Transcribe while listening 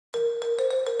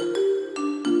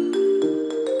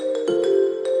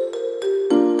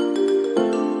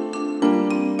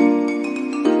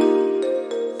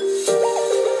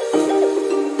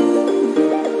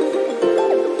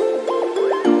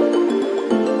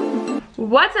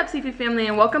What's up, CP family,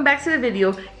 and welcome back to the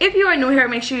video. If you are new here,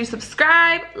 make sure you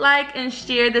subscribe, like, and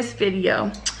share this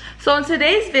video. So in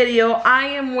today's video, I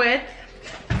am with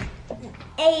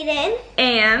Aiden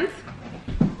and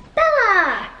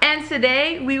Bella. And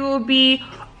today we will be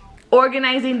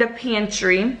organizing the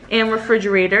pantry and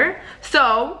refrigerator.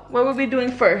 So what will we be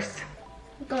doing first?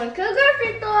 Going to the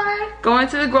grocery store. Going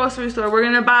to the grocery store. We're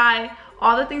gonna buy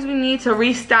all the things we need to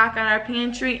restock on our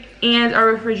pantry and our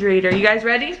refrigerator. You guys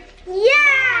ready?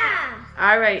 Yeah!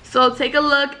 Alright, so take a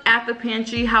look at the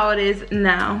pantry, how it is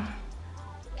now.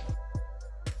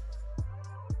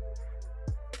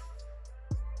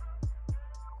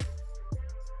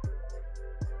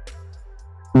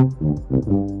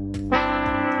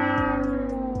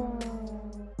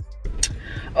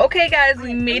 Okay guys,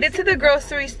 we made it to the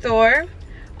grocery store.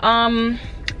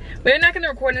 We're not going to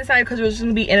record inside because we're just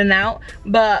going to be in and out,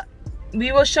 but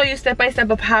we will show you step by step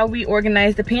of how we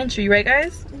organize the pantry, right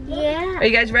guys? Yeah. Are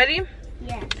you guys ready?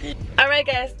 Yeah. Alright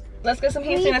guys, let's get some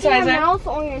hand Your sanitizer. mouth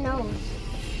or your nose?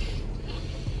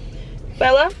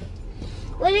 Bella?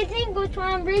 What do you think? Which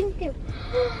one I'm bringing to?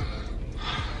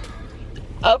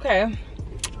 Okay.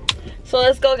 So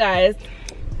let's go guys.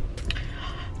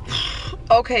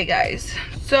 Okay guys,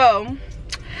 so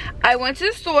I went to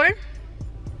the store.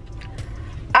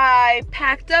 I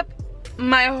packed up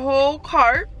my whole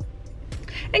cart.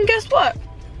 And guess what?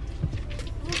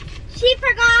 She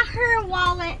forgot her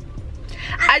wallet.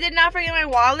 I did not forget my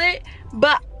wallet,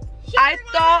 but I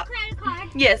thought, her credit card.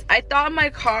 Yes, I thought my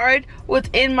card was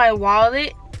in my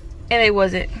wallet, and it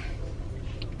wasn't.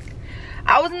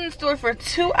 I was in the store for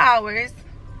 2 hours.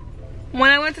 When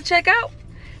I went to check out,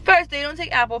 first they don't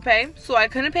take Apple Pay, so I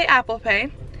couldn't pay Apple Pay,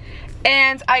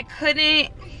 and I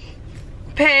couldn't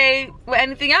pay with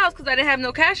anything else because I didn't have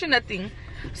no cash or nothing.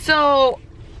 So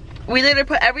we literally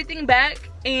put everything back,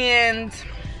 and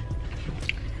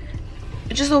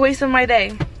it's just a waste of my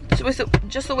day.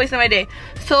 Just a waste of my day.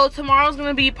 So tomorrow's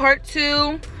gonna be part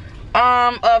 2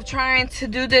 of trying to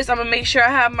do this. I'm gonna make sure I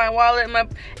have my wallet, my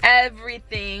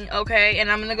everything, okay?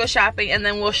 And I'm gonna go shopping, and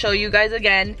then we'll show you guys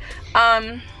again. I'll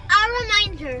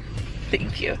remind her.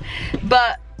 Thank you.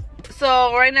 But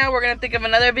so right now we're gonna think of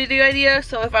another video idea.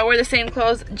 So if I wear the same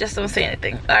clothes, just don't say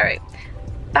anything. All right.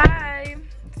 Bye.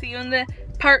 See you in the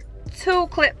part 2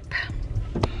 clip.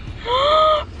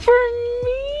 For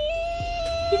me.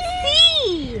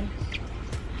 See.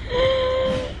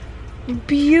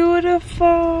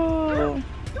 Beautiful.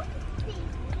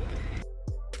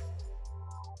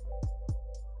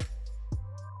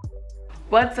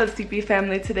 What's up, CP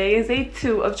family? Today is day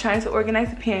 2 of trying to organize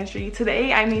the pantry.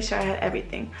 Today I made sure I had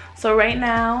everything. So right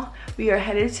now we are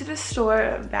headed to the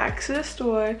store, back to the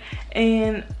store,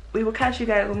 and we will catch you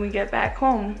guys when we get back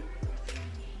home.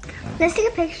 Let's take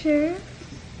a picture.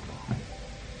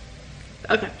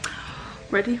 Okay.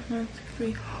 Ready? 1,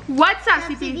 2, 3. What's up,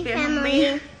 CP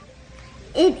family?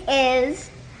 It is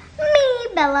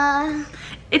me, Bella.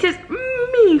 It is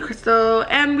me, Crystal,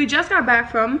 and we just got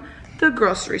back from the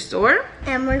grocery store.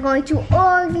 And we're going to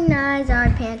organize our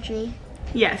pantry.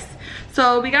 Yes.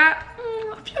 So we got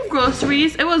a few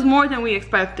groceries. It was more than we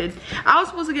expected. I was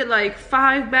supposed to get like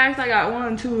 5 bags. I got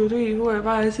 1, 2, 3, 4,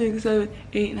 5, 6, 7,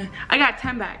 8, 9. I got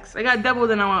 10 bags. I got double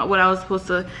than what I was supposed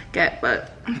to get,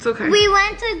 but it's okay. We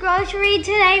went to grocery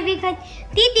today because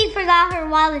Titi forgot her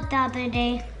wallet the other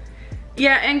day.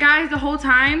 Yeah, and guys, the whole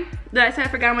time that I said I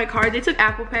forgot my card, they took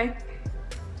Apple Pay.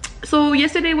 So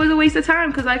yesterday was a waste of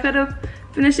time because I could have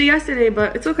finished it yesterday,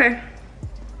 but it's okay.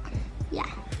 Yeah.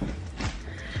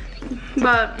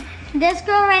 But this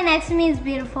girl right next to me is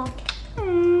beautiful.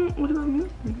 what about me?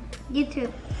 You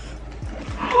too.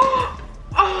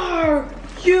 Are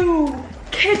you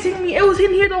kidding me? It was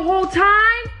in here the whole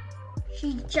time?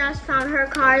 She just found her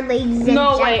card, ladies and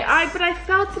gentlemen. No way. But I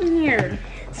felt in here.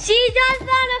 She just found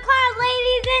a card,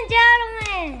 ladies and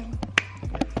gentlemen.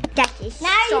 That is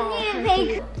now so you need to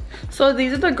pay. So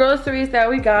these are the groceries that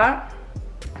we got.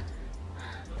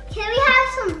 Can we have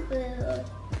some food?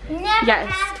 Never Yes.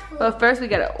 had food. But first we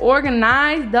gotta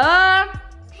organize the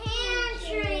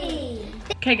Pantry.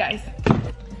 Okay guys.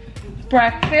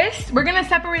 Breakfast. We're gonna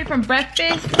separate from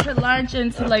breakfast to lunch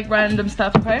and to like random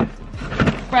stuff, okay?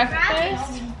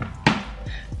 Breakfast.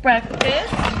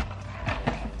 Breakfast.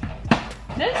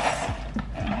 This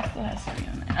still has 3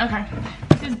 on it. Okay.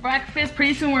 This is breakfast.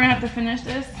 Pretty soon we're gonna have to finish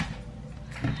this.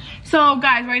 So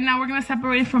guys, right now we're gonna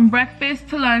separate from breakfast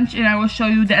to lunch, and I will show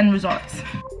you the end results.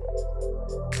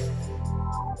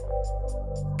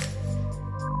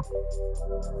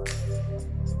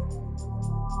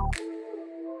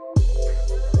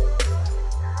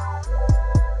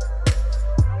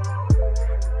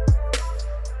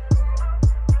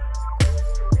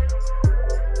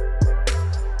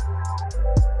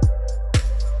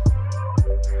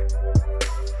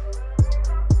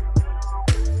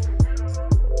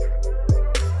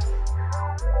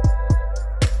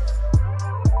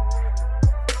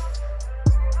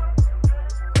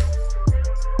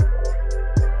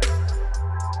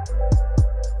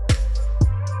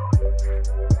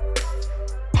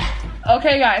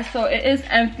 Okay guys, so it is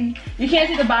empty. You can't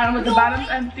see the bottom, but the bottom's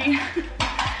empty.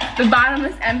 The bottom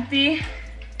is empty.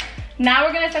 Now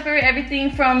we're gonna separate everything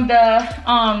from the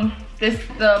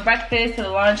the breakfast to the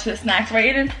lunch to the snacks,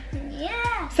 right, Aiden?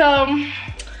 Yeah. So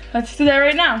let's do that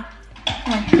right now.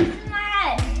 Come on.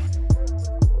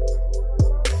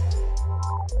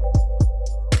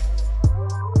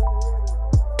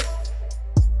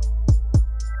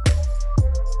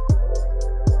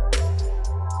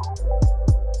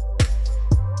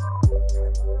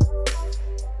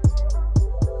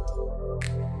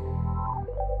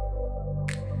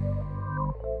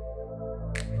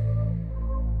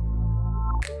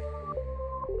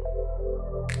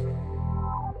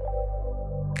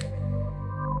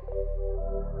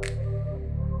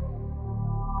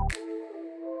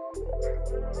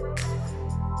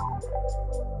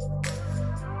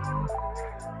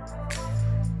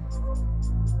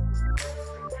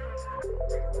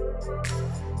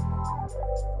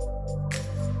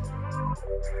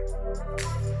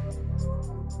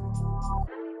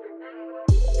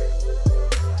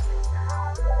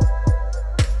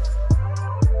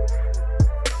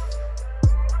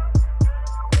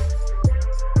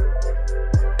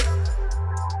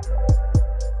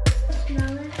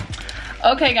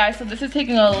 Okay guys, so this is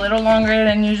taking a little longer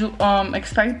than usual,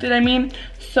 expected, I mean.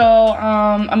 So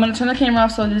I'm gonna turn the camera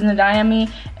off so it doesn't die on me,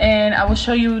 and I will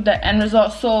show you the end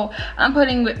result. So I'm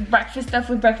putting breakfast stuff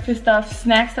with breakfast stuff,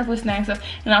 snack stuff with snack stuff,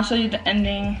 and I'll show you the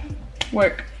ending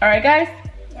work. All right guys?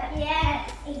 Yes.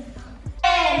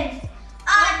 And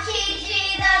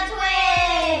Achichi the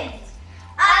twins.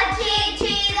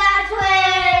 Achichi the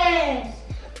twins.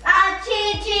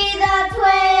 Achichi the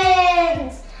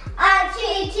twins.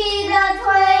 Achichi the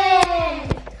twins.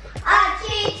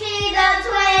 Achichi the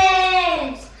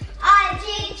twins.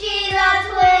 Achichi the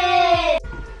twins.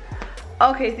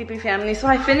 Okay, CP family, so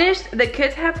I finished. The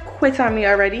kids have quit on me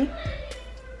already.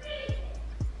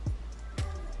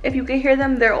 If you can hear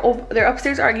them, they're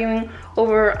upstairs arguing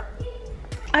over,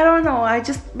 I don't know, I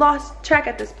just lost track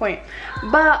at this point.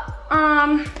 But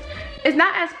it's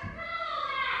not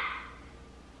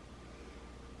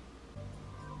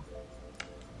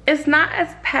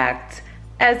as packed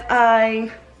as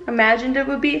I imagined it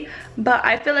would be, but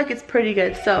I feel like it's pretty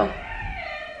good. So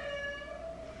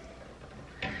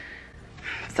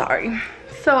sorry.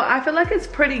 So I feel like it's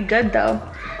pretty good though.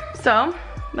 So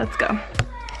let's go.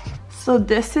 So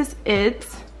this is it.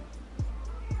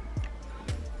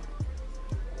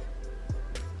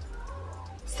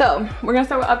 So we're gonna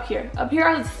start with up here. Up here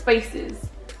are the spices.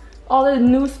 All the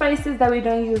new spices that we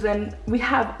don't use, and we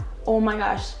have, oh my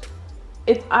gosh.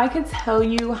 If I could tell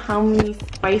you how many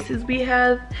spices we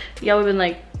have, y'all would have been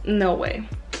like, no way.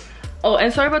 Oh,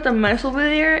 and sorry about the mess over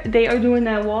there. They are doing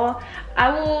that wall.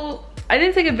 I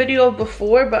didn't take a video of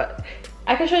before, but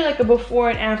I can show you like a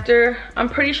before and after. I'm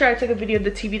pretty sure I took a video of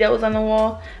the TV that was on the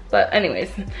wall. But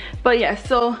anyways, but yeah,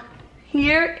 so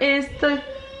here is the,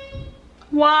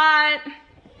 what?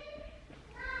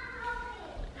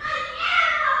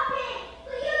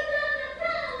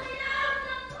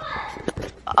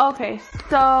 Okay,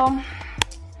 so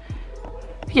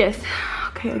yes,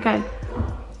 okay, I got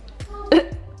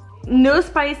it. New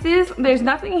spices. There's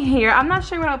nothing here. I'm not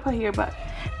sure what I'll put here, but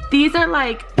these are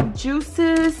like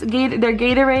juices. They're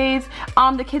Gatorades.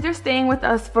 The kids are staying with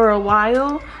us for a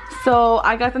while, so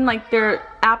I got them like their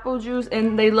apple juice,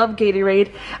 and they love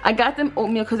Gatorade. I got them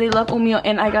oatmeal because they love oatmeal,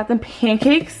 and I got them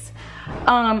pancakes.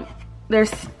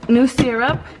 There's new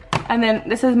syrup. And then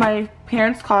this is my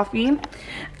parents' coffee.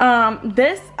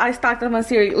 This I stocked up on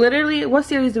cereal. Literally, what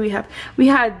series do we have? We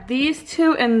had these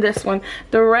two and this one.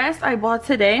 The rest I bought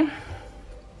today.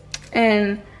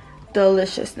 And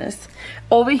deliciousness.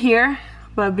 Over here,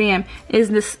 but bam, is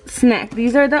this snack.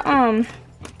 These are the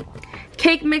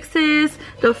cake mixes,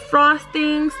 the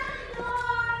frostings.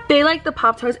 They like the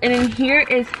Pop-Tarts. And in here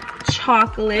is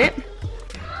chocolate.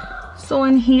 So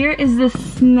in here is the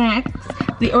snacks.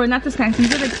 Or not the snacks,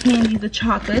 these are the candies, the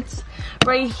chocolates.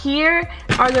 Right here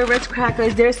are the Ritz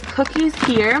crackers. There's cookies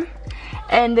here,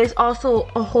 and there's also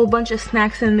a whole bunch of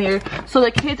snacks in there. So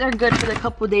the kids are good for the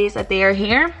couple days that they are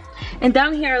here. And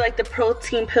down here are like the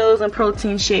protein pills and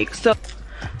protein shakes.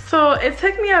 So it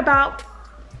took me about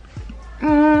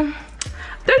 30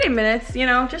 minutes, you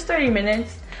know, just 30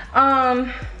 minutes. But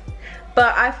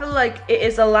I feel like it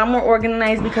is a lot more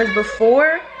organized because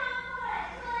before,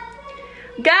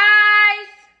 guys,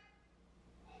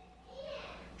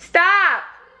 stop.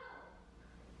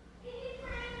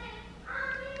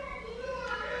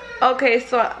 Okay,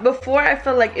 so before I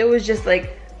felt like it was just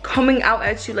like coming out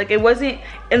at you, like it wasn't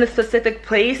in a specific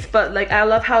place, but like I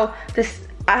love how this,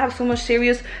 I have so much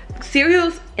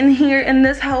cereals in here in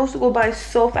this house go by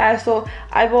so fast. So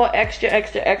I bought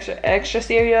extra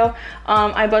cereal.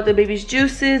 I bought the baby's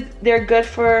juices. They're good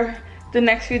for the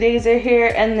next few days they're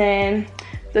here. And then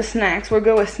the snacks, we're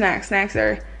good with snacks. Snacks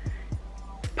are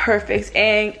perfect.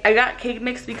 And I got cake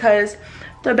mix because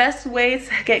the best way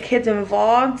to get kids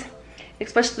involved,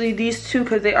 especially these two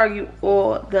because they argue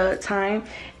all the time,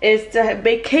 is to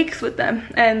bake cakes with them,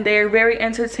 and they're very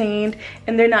entertained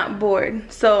and they're not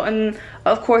bored. So, and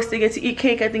of course they get to eat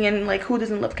cake at the end. Like, who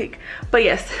doesn't love cake? But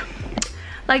yes,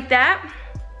 like that,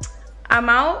 I'm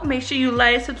out. Make sure you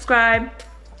like, subscribe,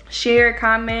 share,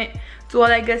 comment, do all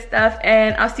that good stuff,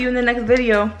 and I'll see you in the next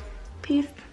video. Peace.